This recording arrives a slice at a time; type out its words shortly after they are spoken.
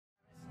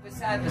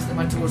sadness that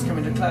my tour's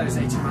coming to close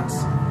 18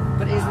 months.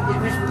 But it is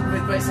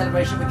with great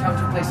celebration we come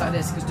to a place like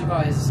this, because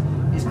Dubai is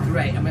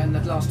great. I mean, the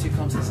last 2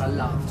 concerts I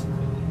loved.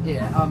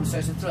 Yeah, so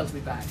it's a thrill to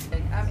be back.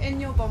 In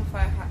your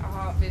Bonfire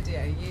Heart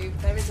video,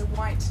 there is a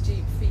white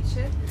Jeep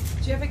featured.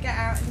 Do you ever get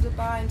out in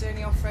Dubai and do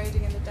any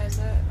off-roading in the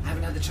desert? I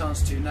haven't had the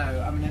chance to, no.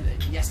 I mean,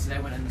 yesterday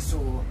I went and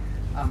saw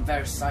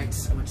various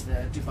sites. I went to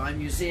the Dubai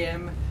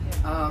Museum,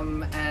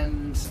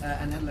 and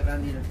had a look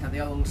around, you know, kind of the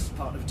old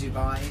part of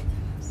Dubai,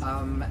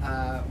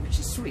 which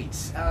is sweet.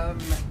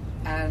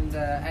 And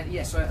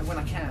yeah, so when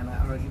I can,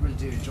 I really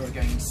do enjoy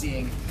going and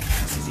seeing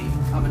the city.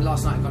 I mean,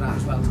 last night I got out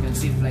as well to go and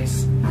see the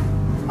place.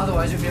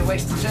 Otherwise, it would be a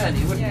wasted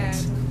journey, wouldn't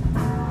it?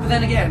 But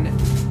then again,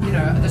 you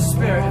know, the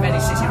spirit of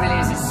any city really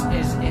is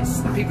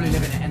it's the people who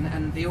live in it,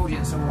 and the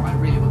audience are what I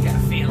really will get a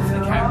feel for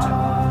the character,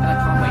 and I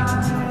can't wait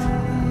to see it.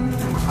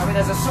 I mean,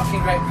 there's a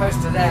shocking great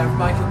poster there of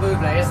Michael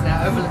Bublé, isn't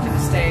there, overlooking the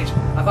stage.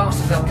 I've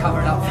asked if they'll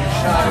cover it up for the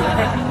show,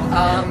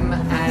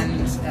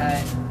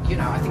 you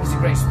know, I think it's a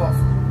great spot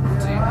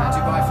to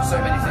Dubai for so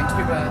many things.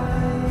 People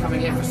are coming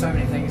here for so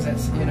many things.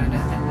 That's, you know, and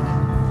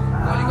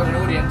while you've got an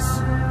audience,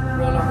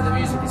 roll on with the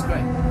music. It's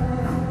great.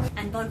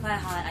 And Bonfire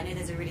Heart, I know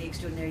there's a really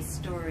extraordinary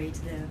story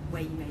to the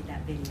way you made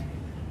that video.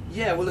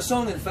 Yeah, well, the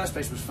song in the first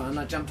place was fun.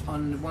 I jumped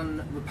on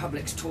One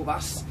Republic's tour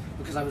bus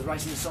because I was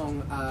writing a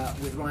song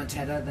with Ryan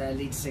Tedder, their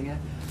lead singer.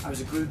 I was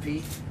a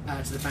groupie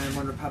to the band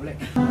One Republic.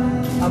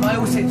 I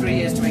always take 3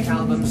 years to make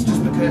albums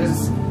just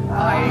because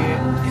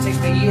it takes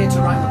me a year to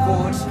write and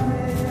record.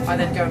 I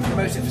then go and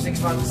promote it for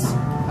 6 months.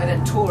 I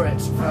then tour it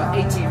for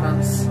 18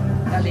 months.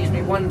 That leaves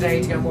me 1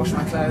 day to go and wash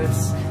my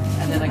clothes,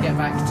 and then I get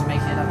back to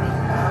making another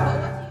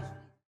album.